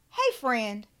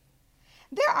friend.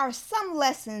 There are some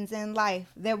lessons in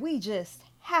life that we just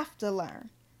have to learn.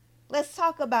 Let's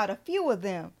talk about a few of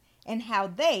them and how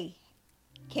they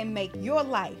can make your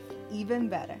life even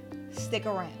better. Stick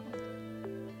around.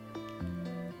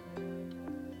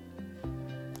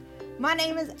 My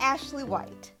name is Ashley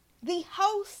White, the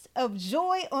host of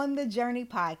Joy on the Journey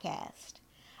podcast,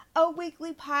 a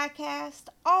weekly podcast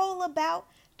all about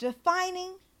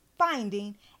defining,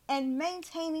 finding, and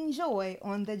maintaining joy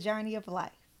on the journey of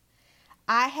life.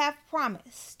 I have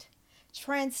promised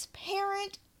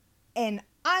transparent and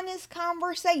honest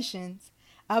conversations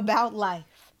about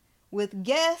life with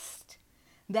guests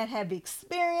that have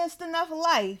experienced enough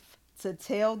life to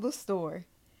tell the story.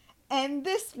 And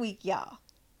this week, y'all,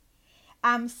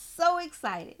 I'm so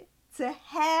excited to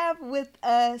have with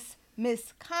us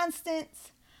Miss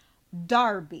Constance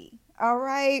Darby. All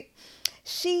right.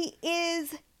 She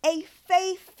is a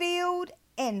faith-filled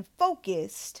and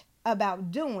focused about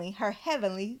doing her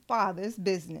Heavenly Father's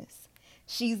business.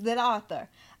 She's the author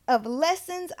of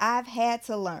Lessons I've Had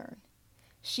to Learn.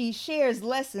 She shares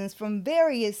lessons from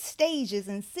various stages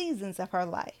and seasons of her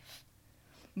life.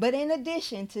 But in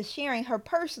addition to sharing her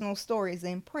personal stories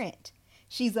in print,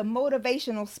 she's a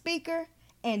motivational speaker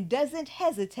and doesn't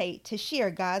hesitate to share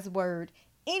God's word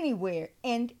anywhere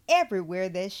and everywhere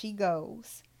that she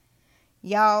goes.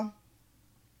 Y'all,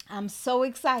 I'm so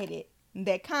excited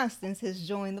that Constance has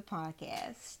joined the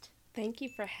podcast. Thank you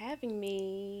for having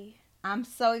me. I'm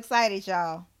so excited,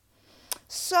 y'all.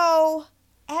 So,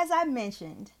 as I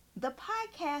mentioned, the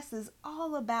podcast is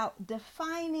all about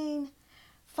defining,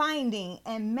 finding,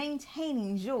 and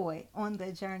maintaining joy on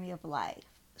the journey of life.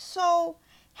 So,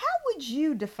 how would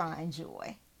you define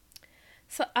joy?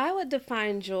 So I would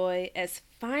define joy as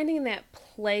finding that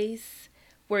place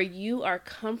where you are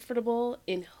comfortable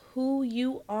in who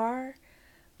you are,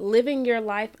 living your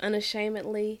life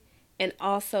unashamedly, and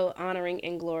also honoring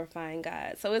and glorifying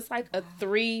God. So it's like a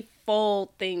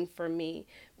threefold thing for me.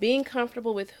 Being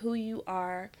comfortable with who you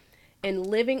are and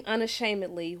living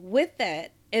unashamedly with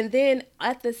that, and then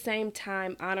at the same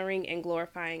time honoring and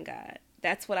glorifying God.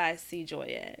 That's what I see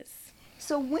joy as.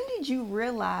 So when did you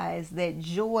realize that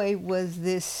joy was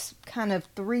this kind of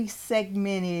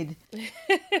three-segmented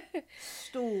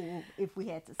stool, if we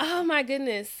had to say? Oh my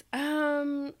goodness.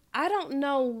 I don't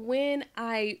know when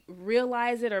I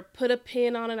realized it or put a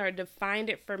pin on it or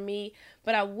defined it for me,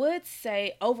 but I would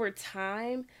say over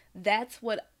time, that's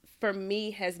what for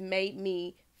me has made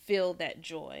me feel that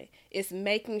joy. It's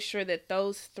making sure that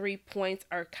those 3 points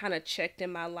are kind of checked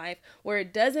in my life, where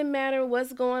it doesn't matter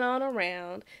what's going on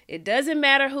around. It doesn't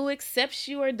matter who accepts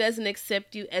you or doesn't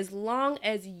accept you, as long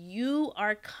as you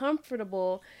are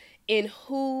comfortable in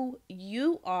who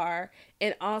you are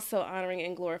and also honoring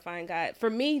and glorifying God.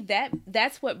 For me,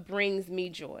 that's what brings me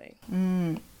joy.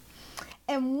 And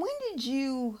when did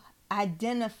you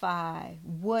identify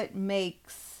what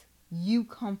makes you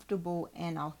comfortable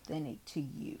and authentic to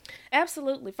you?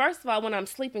 Absolutely. First of all, when I'm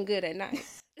sleeping good at night.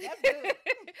 That's good.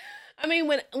 I mean,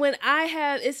 when I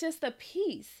have, it's just a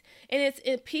peace. And it's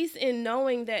a peace in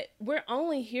knowing that we're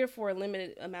only here for a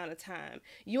limited amount of time.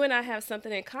 You and I have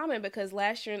something in common because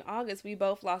last year in August, we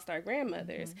both lost our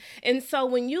grandmothers. And so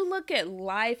when you look at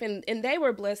life, and they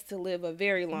were blessed to live a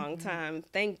very long time,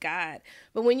 thank God.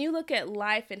 But when you look at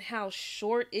life and how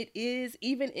short it is,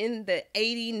 even in the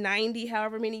 80, 90,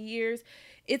 however many years,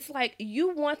 it's like you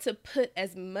want to put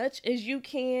as much as you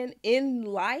can in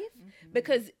life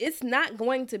because it's not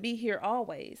going to be here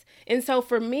always. And so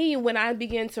for me, when I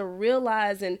begin to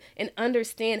realize and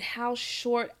understand how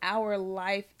short our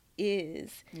life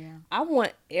is, I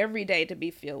want every day to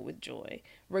be filled with joy,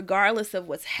 regardless of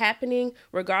what's happening,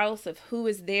 regardless of who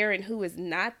is there and who is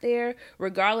not there,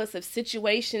 regardless of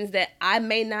situations that I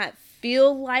may not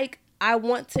feel like I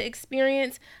want to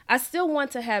experience. I still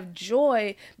want to have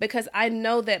joy because I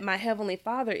know that my Heavenly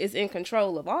Father is in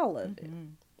control of all of it.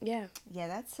 Yeah. Yeah,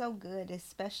 that's so good,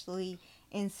 especially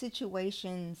in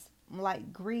situations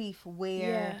like grief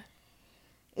where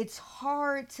it's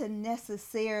hard to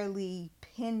necessarily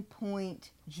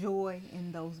pinpoint joy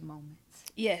in those moments.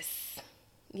 Yes.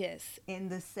 Yes. In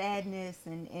the sadness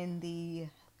and in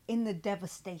the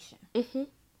devastation.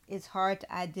 It's hard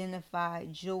to identify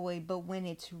joy, but when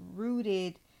it's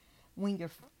rooted, when your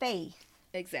faith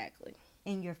Exactly.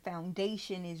 and your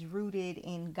foundation is rooted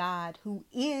in God, who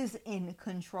is in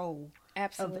control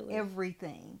Absolutely. of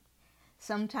everything.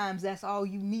 Sometimes that's all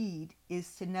you need,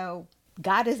 is to know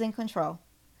God is in control.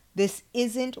 This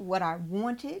isn't what I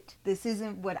wanted. This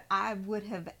isn't what I would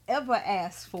have ever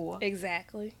asked for.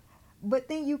 Exactly. But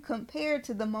then you compare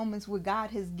to the moments where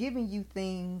God has given you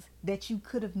things that you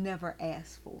could have never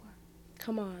asked for.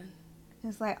 Come on.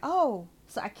 It's like, oh,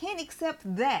 so I can't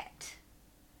accept that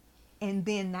and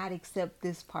then not accept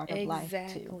this part of life too.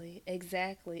 Exactly,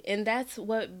 exactly. And that's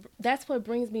what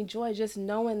brings me joy, just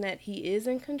knowing that he is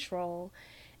in control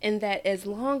and that as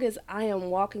long as I am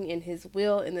walking in his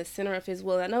will, in the center of his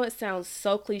will. I know it sounds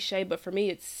so cliche, but for me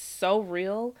it's so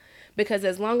real because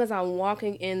as long as I'm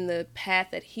walking in the path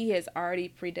that he has already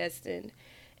predestined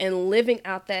and living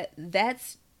out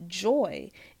that's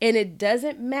joy. And it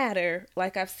doesn't matter,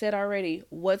 like I've said already,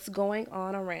 what's going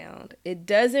on around. It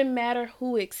doesn't matter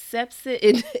who accepts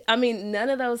it. I mean,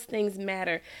 none of those things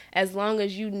matter as long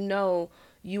as you know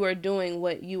you are doing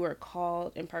what you are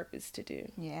called and purposed to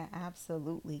do. Yeah,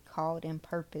 absolutely. Called and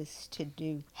purposed to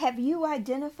do. Have you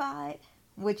identified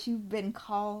what you've been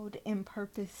called and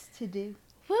purposed to do?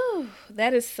 Whew,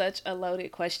 that is such a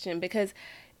loaded question because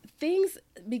things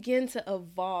begin to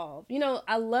evolve.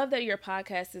 I love that your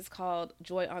podcast is called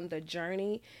Joy on the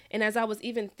Journey. And as I was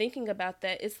even thinking about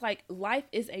that, it's like life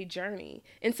is a journey.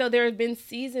 And so there have been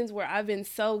seasons where I've been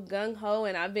so gung ho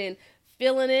and I've been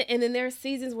feeling it. And then there are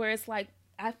seasons where it's like,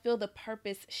 I feel the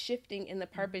purpose shifting and the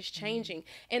purpose changing.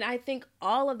 And I think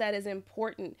all of that is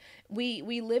important. We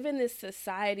live in this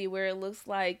society where it looks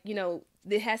like,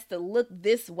 it has to look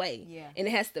this way, Yeah. and it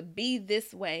has to be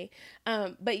this way.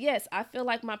 But yes, I feel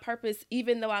like my purpose,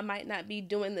 even though I might not be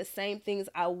doing the same things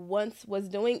I once was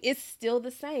doing, it's still the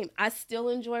same. I still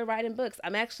enjoy writing books.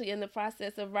 I'm actually in the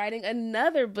process of writing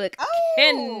another book. Oh!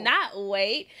 Cannot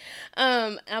wait.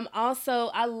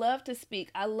 I love to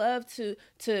speak. I love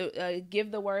to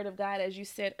give the word of God, as you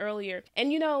said earlier.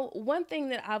 And one thing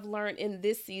that I've learned in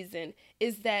this season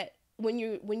is that when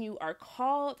you are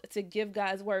called to give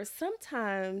God's word,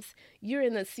 sometimes you're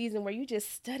in a season where you're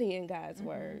just studying God's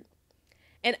word.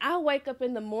 And I wake up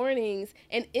in the mornings,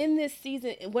 and in this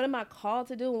season, what am I called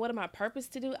to do and what am I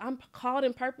purposed to do? I'm called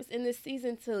and purposed in this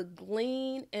season to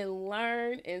glean and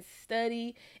learn and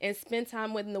study and spend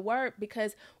time with the word,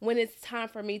 because when it's time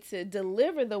for me to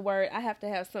deliver the word, I have to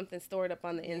have something stored up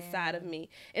on the inside of me.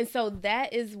 And so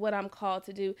that is what I'm called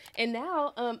to do. And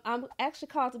now I'm actually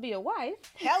called to be a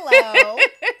wife. Hello.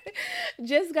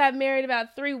 Just got married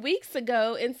about 3 weeks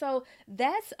ago. And so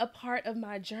that's a part of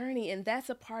my journey, and that's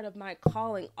a part of my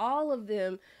calling. All of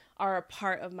them are a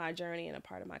part of my journey and a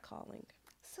part of my calling.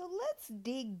 So let's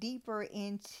dig deeper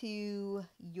into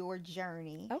your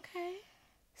journey. Okay.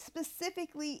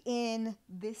 Specifically in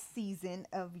this season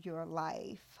of your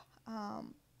life.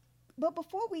 But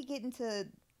before we get into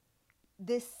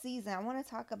this season, I want to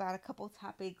talk about a couple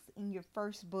topics in your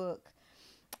first book.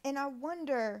 And I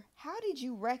wonder, how did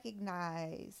you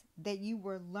recognize that you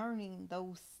were learning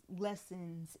those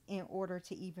lessons in order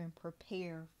to even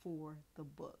prepare for the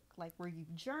book? Like, were you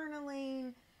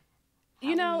journaling?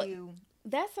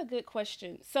 That's a good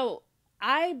question. So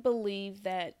I believe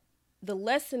that the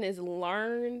lesson is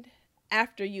learned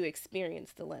after you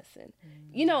experience the lesson.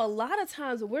 A lot of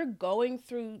times when we're going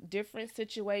through different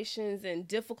situations and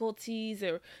difficulties,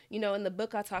 or, in the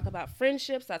book I talk about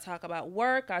friendships, I talk about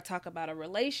work, I talk about a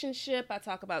relationship, I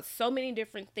talk about so many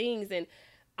different things. And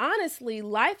honestly,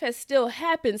 life has still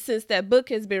happened since that book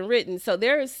has been written. So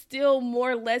there is still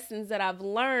more lessons that I've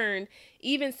learned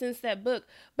even since that book.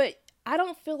 But I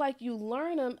don't feel like you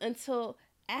learn them until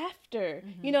after.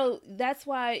 That's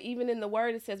why even in the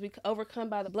word it says we overcome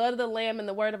by the blood of the Lamb and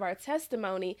the word of our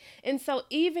testimony. And so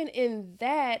even in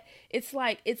that, it's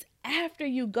like it's after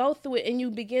you go through it and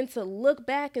you begin to look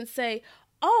back and say,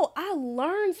 oh, I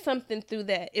learned something through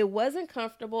that. It wasn't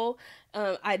comfortable.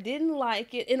 I didn't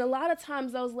like it. And a lot of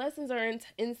times those lessons are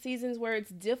in seasons where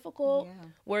it's difficult,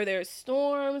 where there's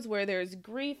storms, where there's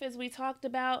grief, as we talked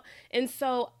about. And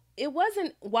so it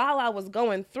wasn't while I was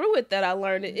going through it that I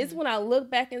learned it. It's when I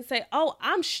look back and say, oh,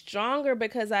 I'm stronger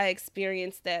because I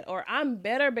experienced that, or I'm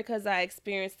better because I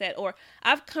experienced that, or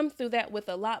I've come through that with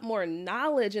a lot more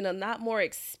knowledge and a lot more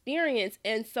experience.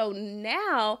 And so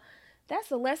now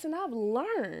that's a lesson I've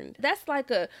learned. That's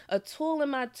like a tool in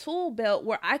my tool belt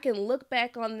where I can look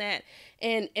back on that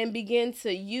and begin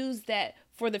to use that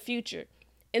for the future.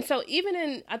 And so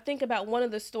I think about one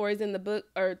of the stories in the book,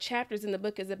 or chapters in the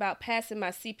book, is about passing my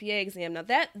CPA exam. Now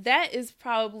that is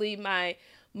probably my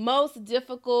most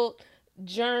difficult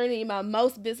journey, my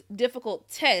most difficult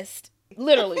test,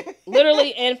 literally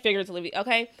and figuratively.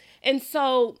 Okay. And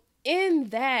so in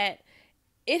that,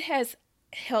 it has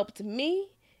helped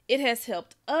me. It has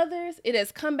helped others. It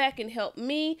has come back and helped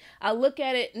me. I look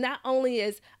at it not only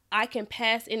as I can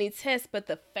pass any test, but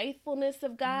the faithfulness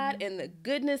of God and the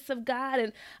goodness of God.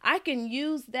 And I can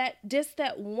use just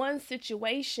that one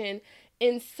situation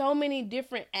in so many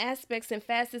different aspects and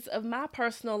facets of my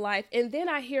personal life. And then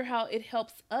I hear how it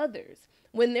helps others.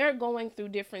 when they're going through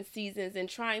different seasons and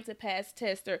trying to pass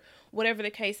tests or whatever the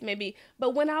case may be.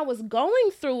 But when I was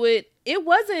going through it, it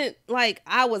wasn't like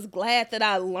I was glad that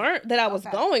I learned that I was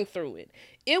going through it.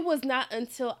 It was not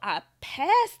until I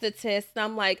passed the test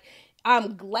I'm like,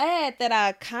 I'm glad that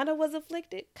I kind of was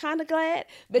afflicted, kind of glad,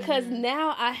 because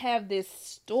now I have this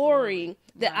story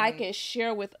that I can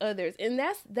share with others. And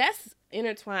that's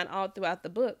intertwined all throughout the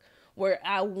book, where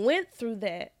I went through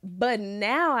that, but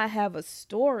now I have a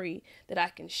story that I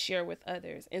can share with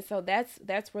others. And so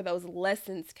that's where those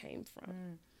lessons came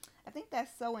from. I think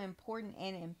that's so important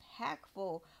and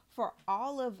impactful for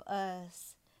all of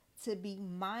us to be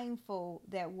mindful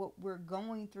that what we're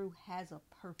going through has a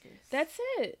purpose. That's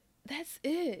it.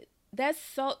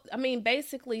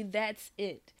 Basically that's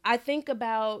it. I think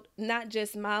about not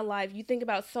just my life. You think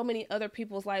about so many other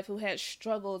people's life who had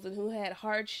struggles and who had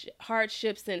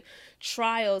hardships and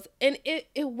trials. And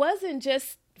it wasn't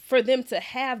just for them to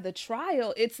have the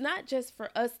trial. It's not just for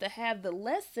us to have the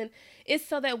lesson. It's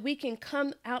so that we can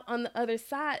come out on the other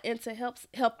side and to help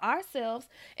ourselves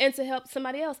and to help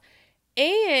somebody else.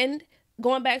 And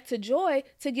going back to joy,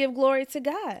 to give glory to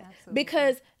God. Absolutely.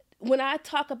 Because when I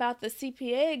talk about the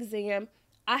CPA exam,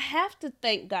 I have to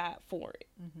thank God for it.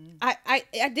 I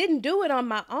didn't do it on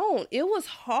my own. It was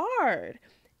hard.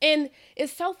 And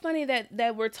it's so funny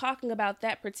that we're talking about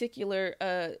that particular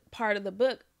part of the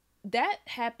book. That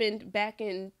happened back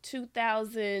in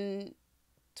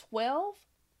 2012.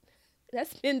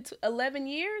 That's been 11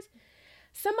 years.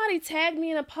 Somebody tagged me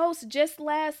in a post just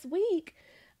last week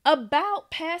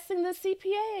about passing the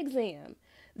CPA exam.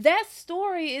 That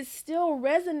story is still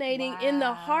resonating in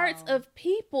the hearts of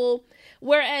people.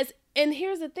 Whereas, and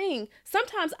here's the thing,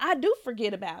 sometimes I do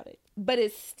forget about it, but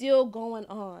it's still going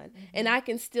on. And I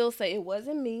can still say it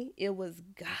wasn't me, it was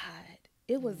God.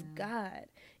 It was God.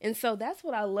 And so that's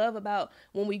what I love about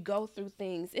when we go through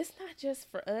things. It's not just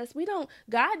for us.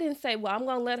 God didn't say, well, I'm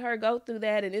going to let her go through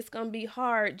that and it's going to be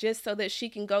hard just so that she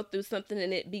can go through something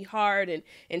and it be hard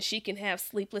and she can have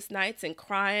sleepless nights and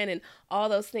crying and all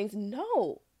those things.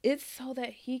 No, it's so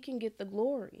that he can get the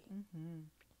glory.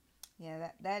 Yeah,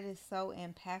 that is so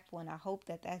impactful. And I hope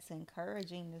that that's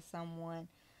encouraging to someone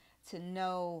to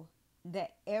know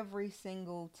that every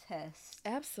single test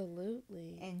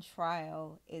absolutely and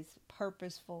trial is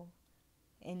purposeful,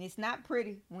 and it's not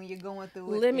pretty when you're going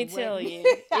through it. Let me tell you,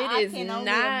 it is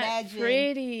not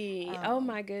pretty. Oh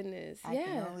my goodness. I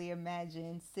can only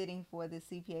imagine sitting for the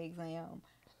CPA exam.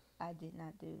 I did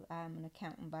not do. I'm an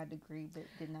accountant by degree, but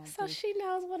did not do. So she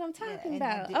knows what I'm talking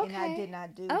about. And I did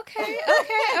not do. Okay.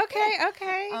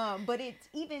 But it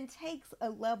even takes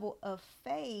a level of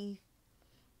faith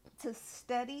to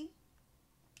study,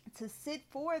 to sit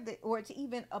for or to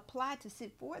even apply to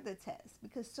sit for the test,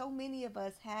 because so many of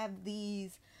us have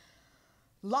these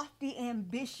lofty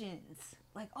ambitions,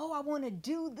 like, oh, I want to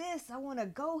do this, I want to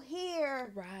go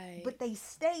here, right? But they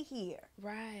stay here,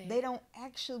 right? They don't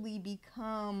actually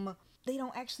come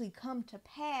to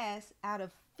pass out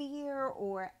of fear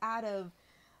or out of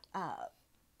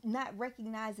not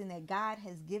recognizing that God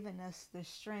has given us the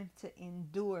strength to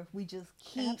endure if we just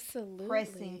keep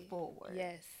pressing forward.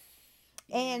 Yes.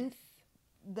 And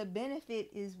the benefit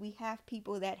is we have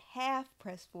people that have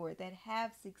pressed forward, that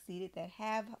have succeeded, that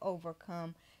have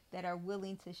overcome, that are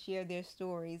willing to share their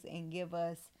stories and give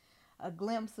us a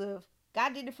glimpse of,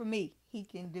 God did it for me, he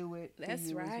can do it for you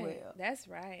as well. That's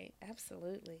right.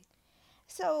 Absolutely.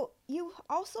 So you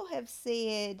also have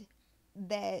said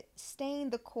that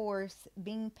staying the course,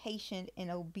 being patient and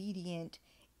obedient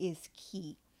is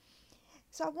key.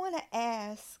 So I want to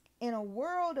ask, in a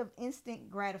world of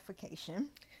instant gratification,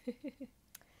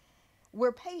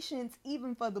 where patience,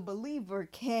 even for the believer,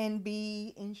 can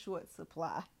be in short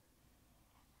supply,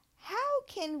 how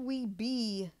can we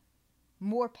be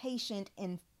more patient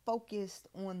and focused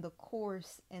on the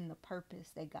course and the purpose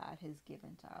that God has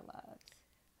given to our lives?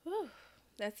 Whew,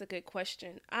 that's a good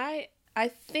question. I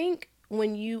think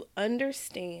when you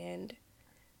understand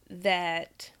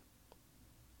that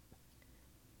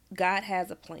God has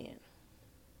a plan,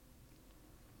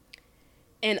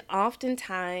 and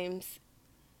oftentimes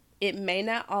it may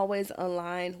not always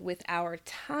align with our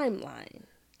timeline,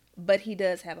 but he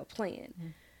does have a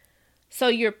plan. So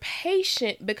you're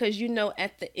patient because you know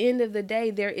at the end of the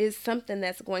day, there is something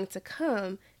that's going to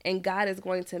come and God is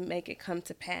going to make it come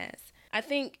to pass. I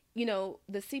think, the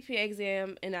CPA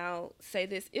exam, and I'll say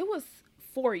this, it was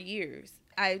 4 years.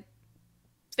 I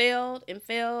failed and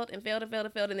failed and failed and failed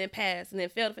and failed and then passed and then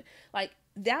failed. Like,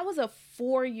 that was a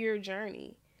 4-year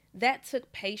journey. That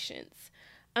took patience.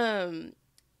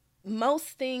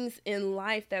 Most things in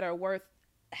life that are worth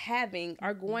having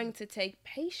are going to take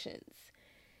patience.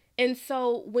 And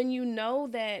so when you know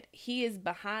that he is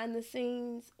behind the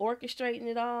scenes orchestrating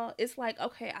it all, it's like,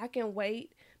 okay, I can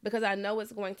wait because I know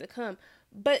it's going to come.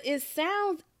 But it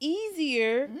sounds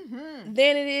easier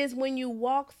than it is when you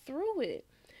walk through it.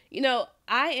 You know,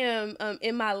 I am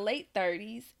in my late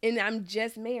 30s and I'm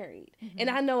just married. And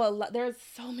I know a lot, there's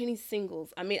so many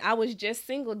singles. I mean, I was just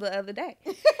single the other day.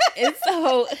 And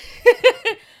so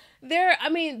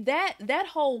that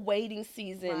whole waiting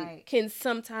season can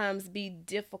sometimes be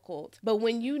difficult. But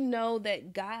when you know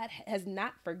that God has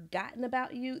not forgotten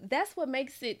about you, that's what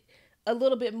makes it a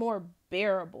little bit more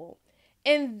bearable.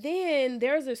 And then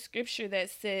there's a scripture that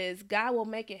says God will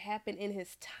make it happen in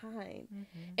his time.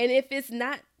 And if it's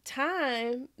not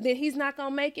time, then he's not going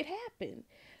to make it happen.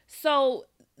 So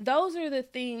those are the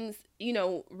things, you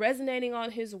know, resonating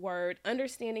on his word,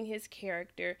 understanding his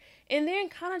character, and then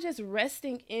kind of just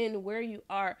resting in where you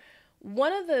are.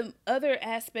 One of the other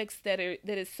aspects that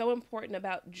is so important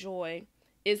about joy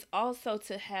is also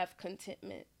to have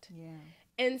contentment. Yeah.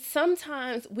 And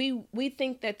sometimes we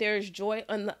think that there's joy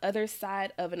on the other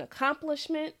side of an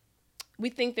accomplishment. We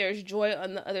think there's joy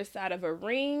on the other side of a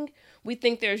ring. We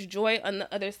think there's joy on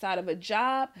the other side of a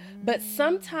job. But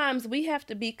sometimes we have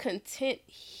to be content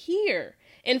here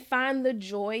and find the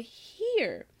joy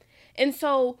here. And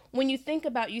so when you think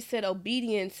about, you said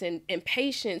obedience and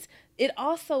patience, it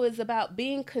also is about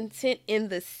being content in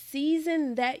the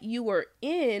season that you are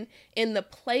in the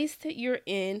place that you're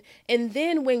in. And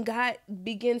then when God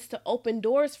begins to open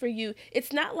doors for you,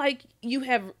 it's not like you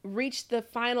have reached the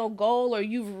final goal or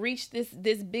you've reached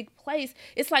this big place.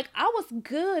 It's like, I was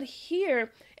good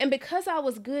here. And because I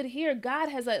was good here, God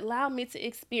has allowed me to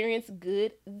experience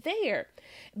good there.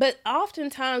 But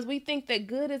oftentimes we think that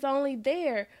good is only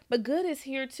there, but good is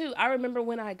here too. I remember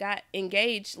when I got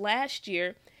engaged last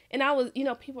year, and I was, you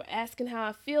know, people asking how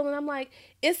I feel. And I'm like,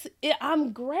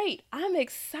 I'm great. I'm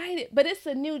excited, but it's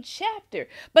a new chapter.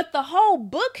 But the whole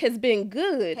book has been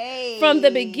good from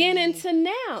the beginning to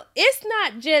now. It's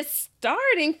not just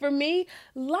starting for me.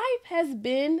 Life has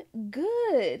been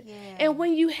good. Yeah. And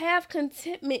when you have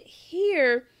contentment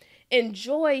here and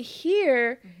joy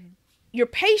here, you're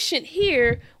patient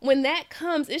here. When that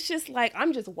comes, it's just like,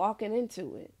 I'm just walking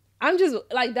into it. I'm just,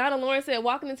 like Donna Lauren said,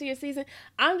 walking into your season.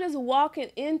 I'm just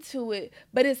walking into it,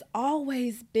 but it's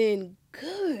always been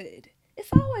good. It's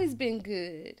always been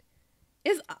good.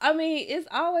 It's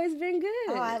always been good.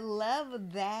 Oh, I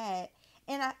love that.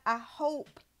 And I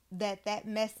hope that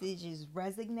message is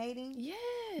resonating.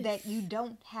 Yes. That you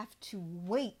don't have to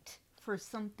wait for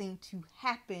something to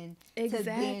happen to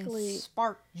then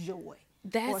spark joy.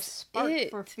 Or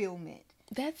spark fulfillment.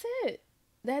 That's it.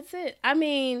 I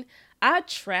mean, I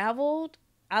traveled.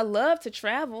 I love to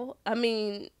travel. I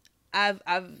mean, I've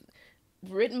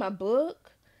written my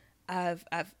book. I've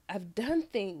done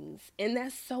things, and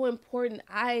that's so important.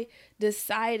 I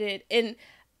decided, and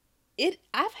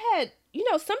I've had, you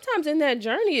know, sometimes in that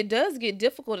journey it does get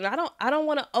difficult, and I don't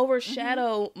want to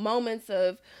overshadow moments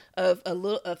of a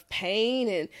little of pain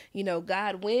and, you know,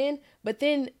 God win, but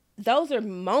then those are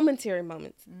momentary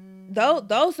moments.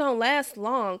 Those don't last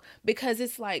long, because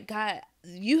it's like, God,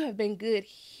 you have been good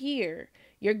here.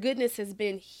 Your goodness has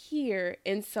been here.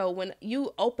 And so when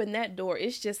you open that door,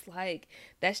 it's just like,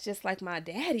 that's just like my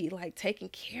daddy, like taking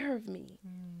care of me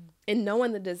and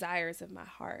knowing the desires of my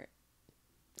heart.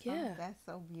 Yeah. Oh, that's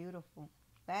so beautiful.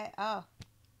 That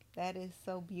is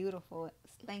so beautiful.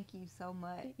 Thank you so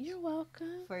much. You're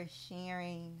welcome. For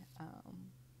sharing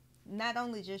not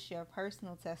only just your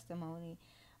personal testimony,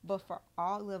 but for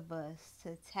all of us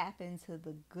to tap into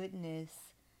the goodness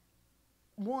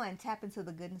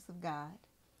of God.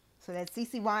 So that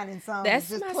CeCe Winans song is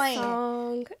just my playing.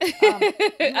 Song.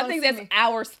 I think that's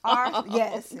our song.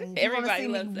 Yes. Everybody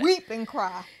loves it. Weep and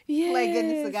cry. Yes. Play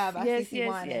Goodness of God by CeCe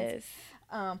Winans.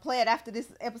 Yes. Play it after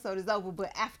this episode is over,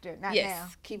 but after, not now.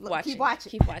 Keep watching.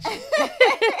 Keep watching.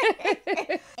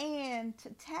 And to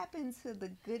tap into the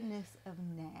goodness of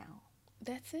now.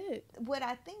 That's it. What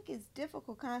I think is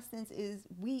difficult, Constance, is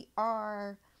we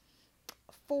are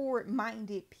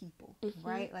forward-minded people,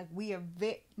 right? Like we are,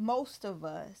 most of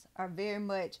us are very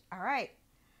much, all right,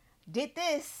 did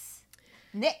this,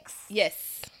 next.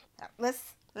 Yes.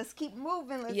 Let's keep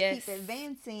moving. Let's keep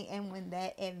advancing. And when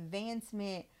that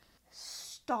advancement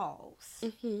stalls,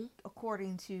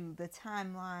 according to the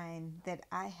timeline that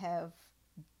I have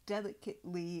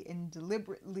delicately and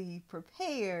deliberately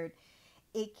prepared,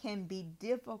 it can be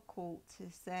difficult to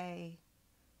say,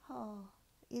 oh,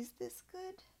 is this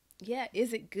good? Yeah,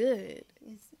 is it good?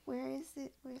 Where is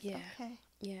it? Okay.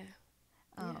 Yeah.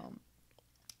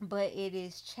 But it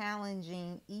is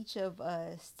challenging each of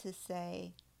us to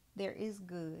say there is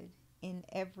good in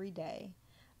every day,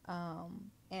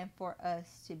 and for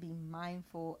us to be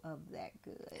mindful of that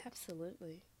good.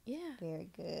 Absolutely. Yeah. Very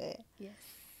good. Yes.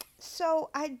 So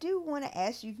I do want to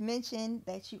ask, you've mentioned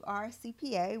that you are a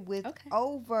CPA with Okay.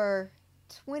 over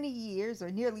 20 years or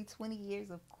nearly 20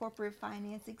 years of corporate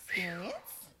finance experience.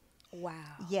 Wow.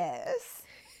 Yes.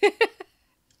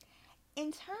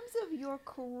 In terms of your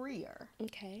career,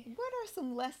 Okay. what are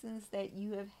some lessons that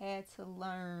you have had to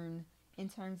learn in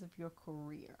terms of your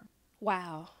career?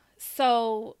 Wow.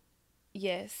 So,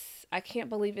 yes, I can't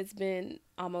believe it's been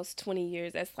almost 20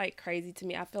 years. That's like crazy to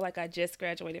me. I feel like I just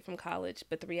graduated from college,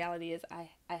 but the reality is I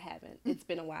haven't. It's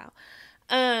been a while.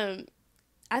 Um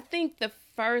I think the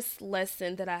first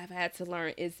lesson that I've had to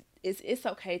learn is it's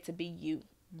okay to be you.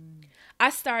 Mm. I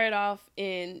started off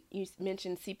in, you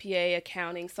mentioned CPA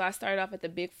accounting, so I started off at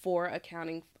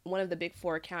one of the big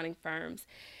four accounting firms.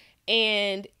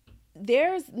 And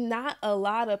there's not a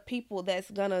lot of people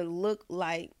that's gonna look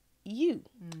like you,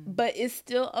 Mm. but it's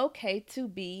still okay to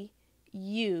be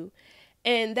you.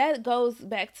 And that goes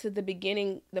back to the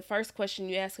beginning, the first question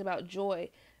you asked about joy.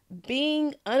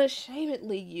 Being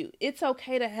unashamedly you. It's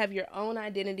okay to have your own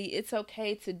identity. It's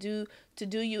okay to do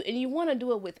you, and you want to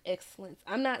do it with excellence.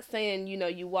 I'm not saying,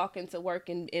 you walk into work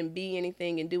and be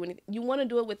anything and do anything. You want to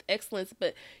do it with excellence,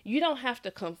 but you don't have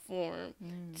to conform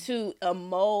to a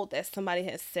mold that somebody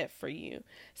has set for you.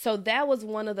 So that was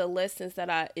one of the lessons that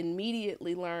I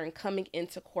immediately learned coming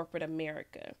into corporate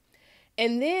America.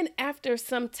 And then after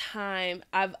some time,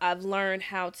 I've learned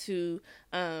how to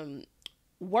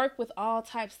work with all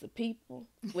types of people,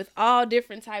 with all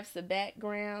different types of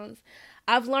backgrounds.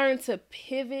 I've learned to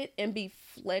pivot and be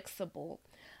flexible.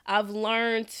 I've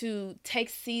learned to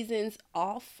take seasons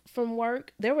off from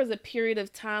work. There was a period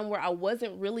of time where I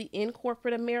wasn't really in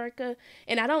corporate America,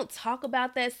 and I don't talk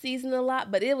about that season a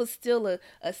lot, but it was still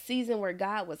a season where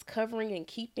God was covering and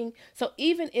keeping. So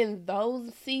even in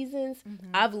those seasons,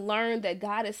 I've learned that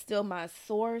God is still my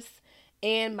source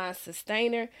and my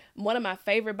sustainer. One of my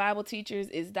favorite Bible teachers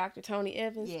is Dr. Tony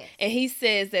Evans. Yes. And he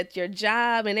says that your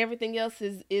job and everything else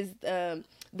is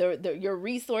your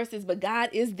resources, but God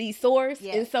is the source.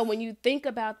 Yes. And so when you think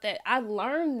about that, I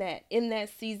learned that in that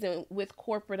season with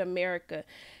corporate America.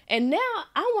 And now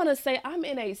I want to say I'm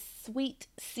in a sweet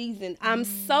season. I'm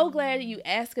so glad you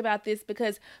asked about this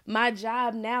because my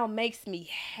job now makes me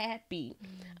happy.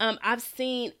 I've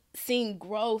seen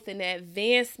growth and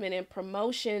advancement and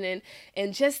promotion,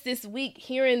 and just this week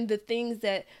hearing the things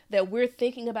that we're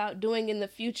thinking about doing in the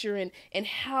future, and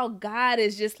how God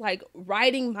is just like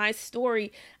writing my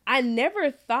story. I never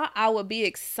thought I would be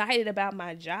excited about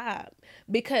my job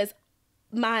because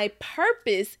my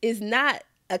purpose is not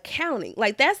accounting.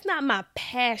 Like, that's not my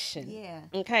passion. Yeah.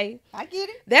 Okay? I get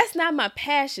it. That's not my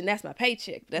passion. That's my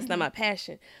paycheck. That's not my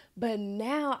passion. But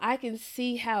now I can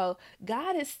see how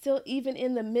God is still, even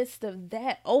in the midst of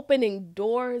that, opening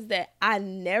doors that I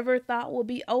never thought would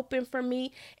be open for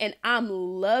me. And I'm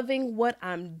loving what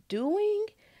I'm doing.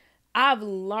 I've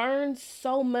learned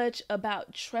so much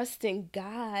about trusting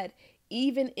God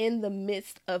even in the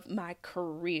midst of my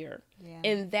career. Yeah.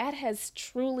 And that has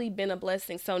truly been a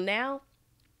blessing. So now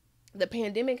the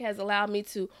pandemic has allowed me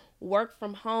to work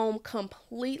from home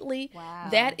completely. Wow.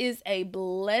 That is a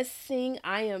blessing.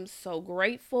 I am so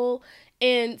grateful.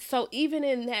 And so even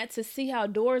in that, to see how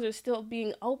doors are still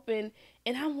being open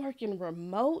and I'm working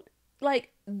remote,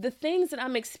 like the things that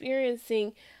I'm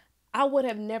experiencing, I would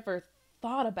have never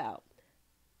thought about.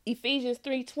 Ephesians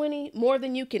 3:20, more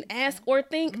than you can ask or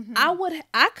think.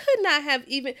 I could not have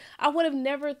even, I would have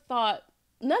never thought,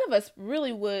 none of us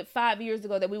really would 5 years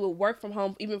ago, that we would work from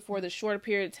home even for the shorter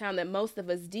period of time that most of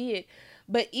us did.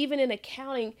 But even in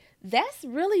accounting, that's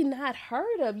really not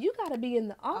heard of. You got to be in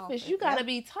the office. You got to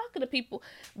be talking to people.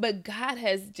 But God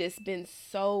has just been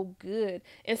so good.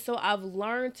 And so I've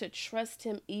learned to trust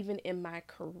him even in my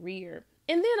career.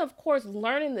 And then, of course,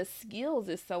 learning the skills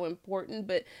is so important,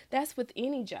 but that's with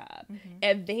any job.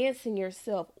 Advancing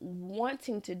yourself,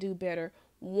 wanting to do better,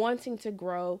 wanting to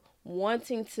grow,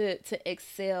 wanting to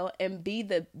excel and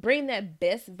bring that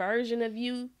best version of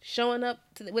you, showing up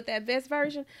with that best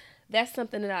version. That's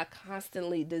something that I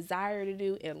constantly desire to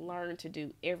do and learn to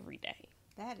do every day.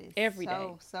 That is every day.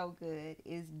 So good,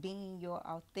 is being your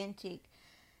authentic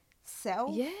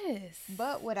self. Yes.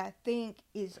 But what I think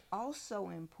is also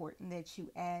important that you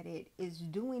added is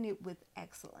doing it with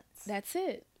excellence. That's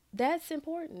it. That's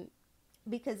important.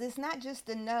 Because it's not just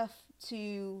enough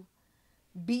to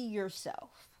be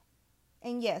yourself.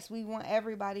 And yes, we want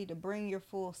everybody to bring your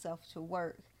full self to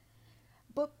work.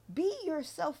 But be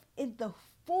yourself in the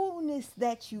fullness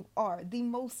that you are, the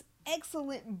most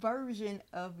excellent version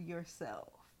of yourself.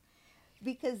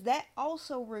 because that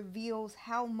also reveals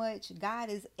how much God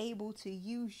is able to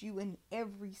use you in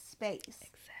every space.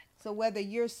 Exactly. So whether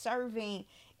you're serving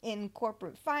in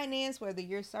corporate finance, whether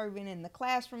you're serving in the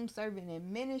classroom, serving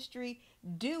in ministry,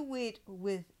 do it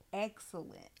with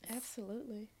excellence.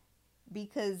 Absolutely.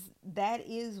 Because that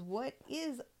is what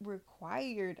is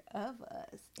required of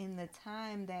us in the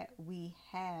time that we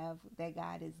have, that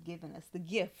God has given us, the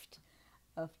gift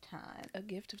of time. A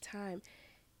gift of time.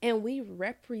 And we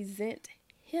represent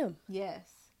him. Yes.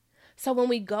 So when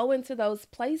we go into those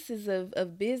places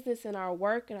of business and our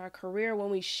work and our career, when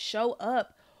we show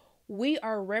up, we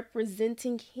are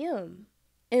representing him.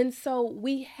 And so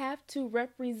we have to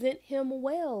represent him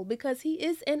well because he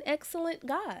is an excellent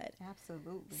God.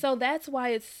 Absolutely. So that's why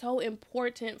it's so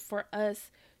important for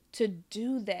us to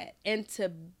do that and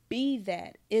to be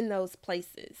that in those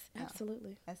places.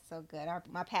 Absolutely. That's so good.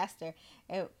 My pastor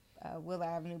at Willow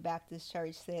Avenue Baptist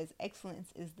Church says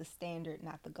excellence is the standard,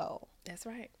 not the goal. That's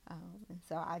right. And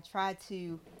so I try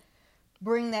to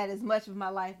bring that as much of my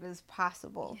life as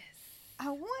possible. Yes. I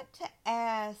want to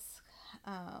ask,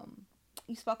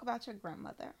 you spoke about your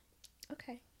grandmother.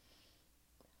 Okay.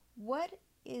 What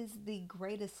is the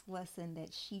greatest lesson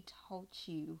that she taught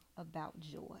you about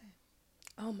joy?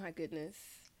 Oh my goodness.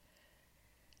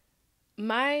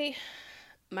 My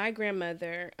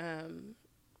grandmother,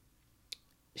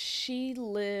 she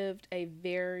lived a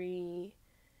very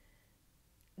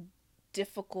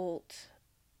difficult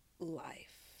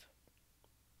life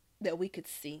that we could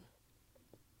see.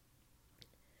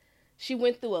 She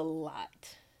went through a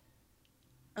lot.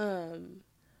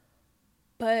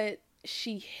 But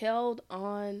she held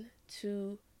on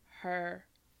to her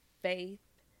faith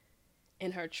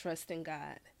and her trust in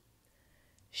God.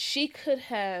 She could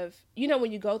have,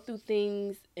 when you go through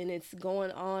things and it's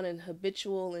going on and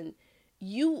habitual, and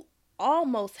you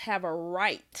almost have a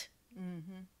right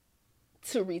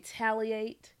to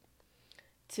retaliate,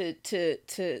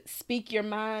 to speak your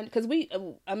mind. Because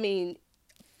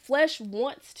flesh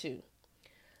wants to.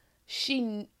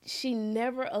 She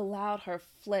never allowed her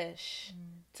flesh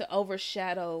to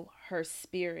overshadow her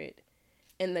spirit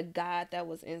and the God that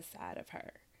was inside of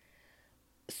her.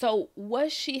 So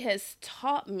what she has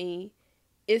taught me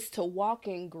is to walk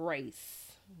in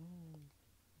grace.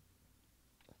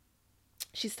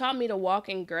 She's taught me to walk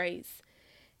in grace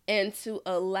and to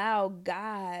allow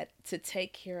God to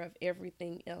take care of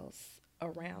everything else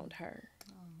around her.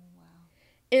 Oh, wow.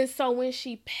 And so when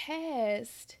she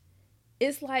passed,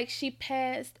 it's like she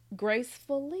passed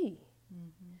gracefully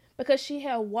because she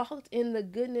had walked in the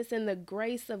goodness and the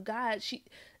grace of God.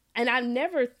 And I've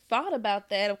never thought about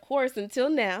that, of course, until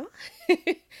now.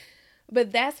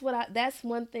 But that's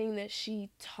one thing that she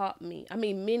taught me. I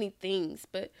mean, many things,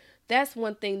 but that's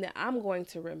one thing that I'm going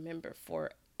to remember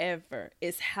forever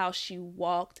is how she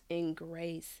walked in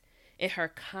grace and her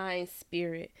kind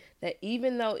spirit, that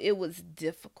even though it was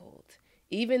difficult,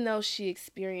 even though she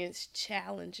experienced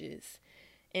challenges,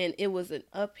 and it was an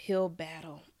uphill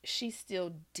battle, she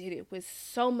still did it with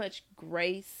so much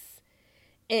grace.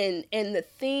 And the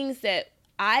things that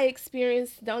I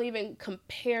experienced don't even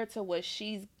compare to what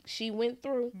she went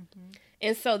through.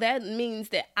 And so that means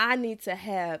that I need to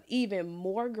have even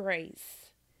more grace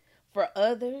for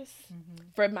others,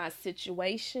 for my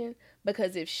situation,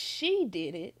 because if she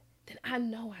did it, then I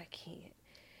know I can.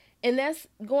 And that's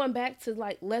going back to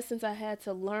like lessons I had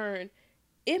to learn.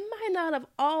 It might not have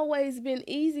always been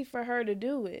easy for her to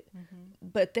do it,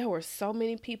 but there were so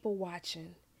many people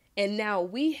watching. And now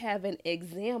we have an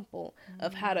example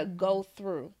of how to go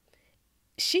through.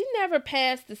 She never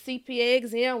passed the CPA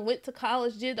exam, went to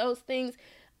college, did those things.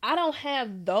 I don't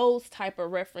have those type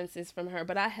of references from her,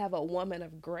 but I have a woman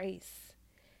of grace.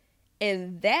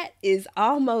 And that is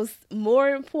almost more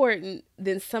important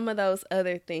than some of those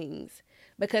other things,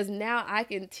 because now I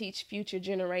can teach future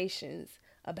generations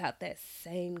about that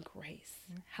same grace,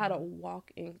 how to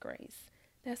walk in grace.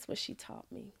 That's what she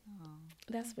taught me. Oh,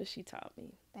 That's what she taught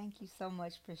me. thank you so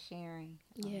much for sharing.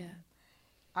 Yeah.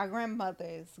 Our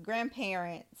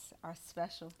grandparents are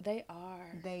special. They are.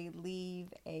 They leave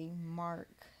a mark.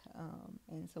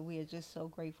 And so we are just so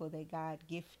grateful that God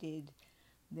gifted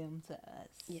them to us.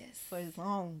 Yes. For as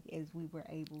long as we were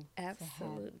able to have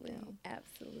them.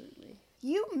 Absolutely.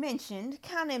 You mentioned,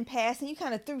 kind of in passing, you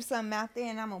kind of threw something out there,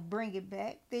 and I'm going to bring it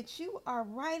back, that you are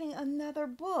writing another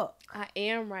book. I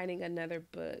am writing another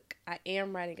book.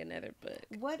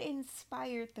 What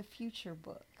inspired the future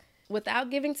book?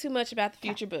 Without giving too much about the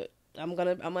future book, I'm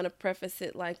gonna preface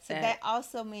it like that. So that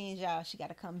also means, y'all, she got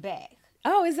to come back.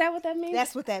 Oh, is that what that means?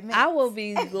 That's what that means. I will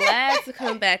be glad to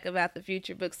come back about the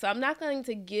future book. So I'm not going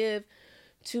to give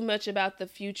too much about the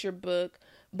future book,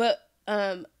 but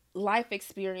life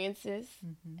experiences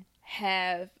Mm-hmm.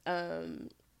 have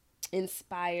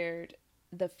inspired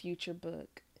the future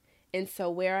book. And so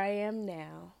where I am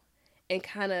now and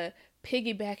kind of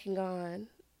piggybacking on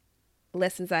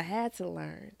lessons I had to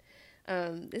learn,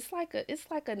 it's like a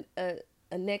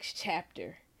next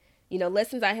chapter. You know,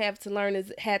 lessons I have to learn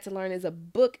is had to learn is a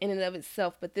book in and of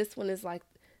itself, but this one is like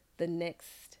the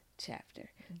next chapter.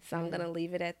 So I'm gonna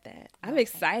leave it at that. I'm Okay.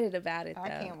 excited about it I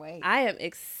though. can't wait. I am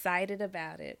excited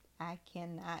about it. I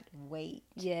cannot wait.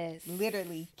 Yes.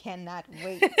 Literally cannot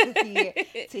wait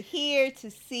to hear,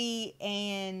 to see,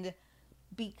 and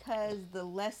because the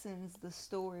lessons, the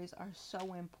stories are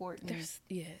so important.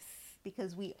 Yes.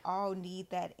 Because we all need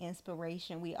that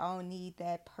inspiration. We all need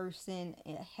that person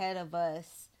ahead of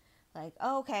us. Like,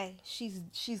 oh, okay, she's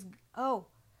oh,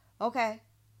 okay,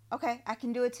 okay, I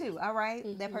can do it too. All right,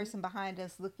 that Mhm. person behind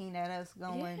us looking at us,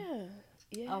 going, Yeah.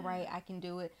 Yeah. all right, I can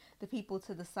do it. The people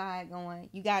to the side going,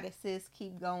 you got it, sis,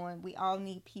 keep going. We all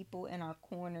need people in our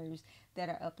corners that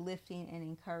are uplifting and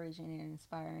encouraging and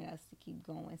inspiring us to keep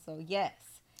going. So,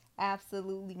 yes,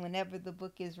 absolutely. Whenever the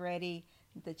book is ready,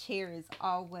 the chair is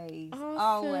always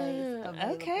Awesome.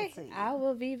 available Okay. to you. I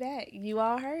will be back. You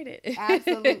all heard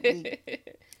Absolutely.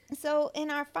 it. So,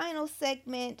 in our final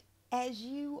segment, as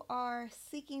you are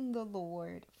seeking the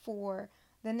Lord for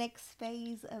the next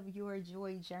phase of your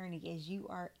joy journey, as you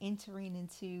are entering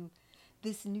into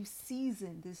this new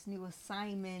season, this new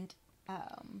assignment,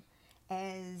 um,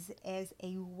 as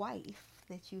a wife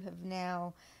that you have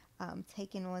now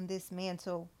taken on this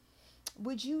mantle,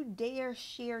 would you dare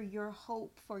share your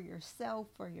hope for yourself,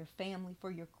 for your family, for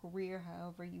your career,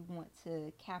 however you want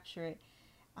to capture it,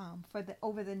 for the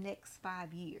over the next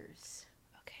 5 years?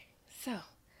 Okay. So,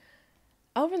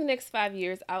 over the next 5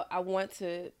 years, I want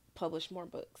to publish more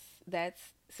books. That's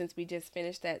since we just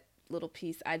finished that little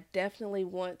piece. I definitely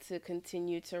want to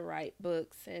continue to write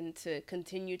books and to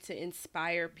continue to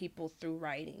inspire people through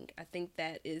writing. I think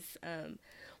that is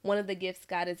one of the gifts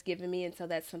God has given me, and so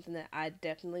that's something that I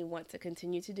definitely want to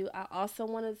continue to do. I also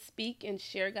want to speak and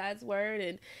share God's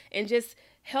word and just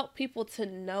help people to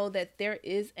know that there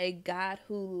is a God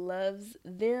who loves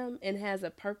them and has a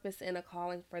purpose and a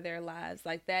calling for their lives.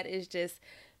 Like that is just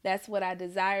that's what I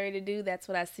desire to do. That's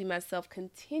what I see myself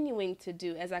continuing to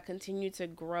do as I continue to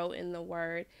grow in the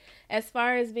word. As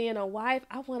far as being a wife,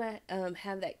 I want to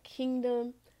have that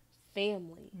kingdom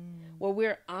family where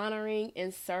we're honoring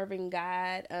and serving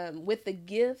God with the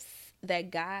gifts that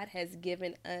God has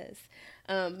given us.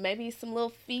 Maybe some little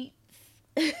feats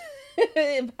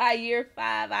by year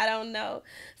 5. I don't know.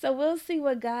 So we'll see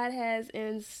what God has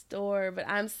in store. But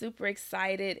I'm super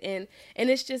excited, and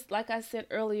it's just like I said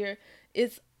earlier,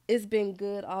 it's been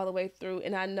good all the way through,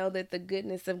 and I know that the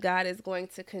goodness of God is going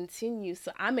to continue.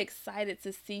 So I'm excited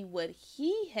to see what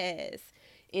He has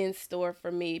in store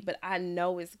for me, but I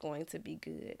know it's going to be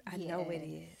good. I know it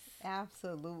Yes, is.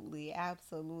 absolutely,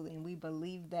 absolutely. And we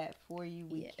believe that for you.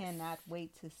 We Yes. cannot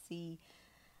wait to see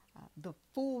the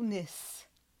fullness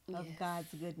of Yes. God's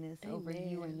goodness over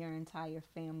you and Amen. your entire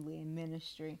family and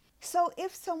ministry. So,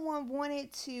 if someone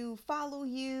wanted to follow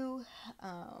you,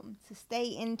 to stay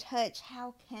in touch,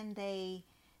 how can they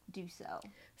do so?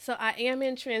 So I am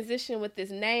in transition with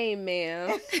this name,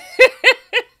 ma'am.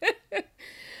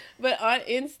 But on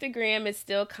Instagram, it's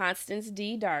still Constance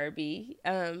D. Darby.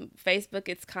 Facebook,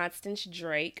 it's Constance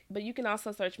Drake. But you can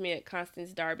also search me at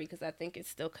Constance Darby because I think it's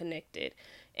still connected.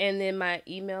 And then my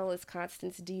email is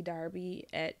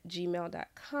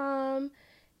constanceddarby@gmail.com.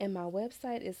 And my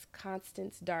website is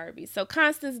Constance Darby. So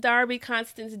Constance Darby,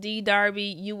 Constance D. Darby,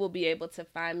 you will be able to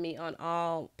find me on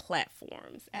all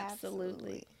platforms.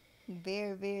 Absolutely. Absolutely.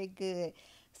 Very, very good.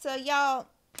 So, y'all,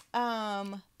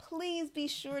 please be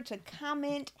sure to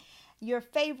comment your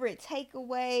favorite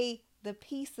takeaway, the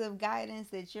piece of guidance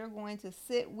that you're going to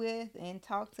sit with and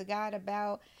talk to God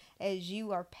about as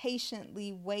you are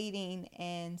patiently waiting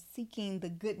and seeking the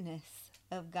goodness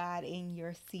of God in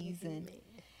your season. Amen.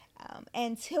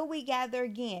 Until we gather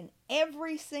again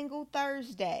every single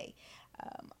Thursday,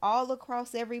 all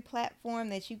across every platform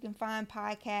that you can find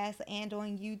podcasts and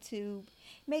on YouTube.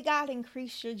 May God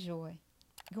increase your joy,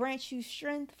 grant you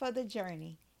strength for the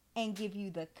journey, and give you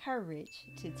the courage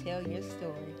to tell your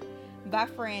story. Bye,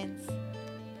 friends.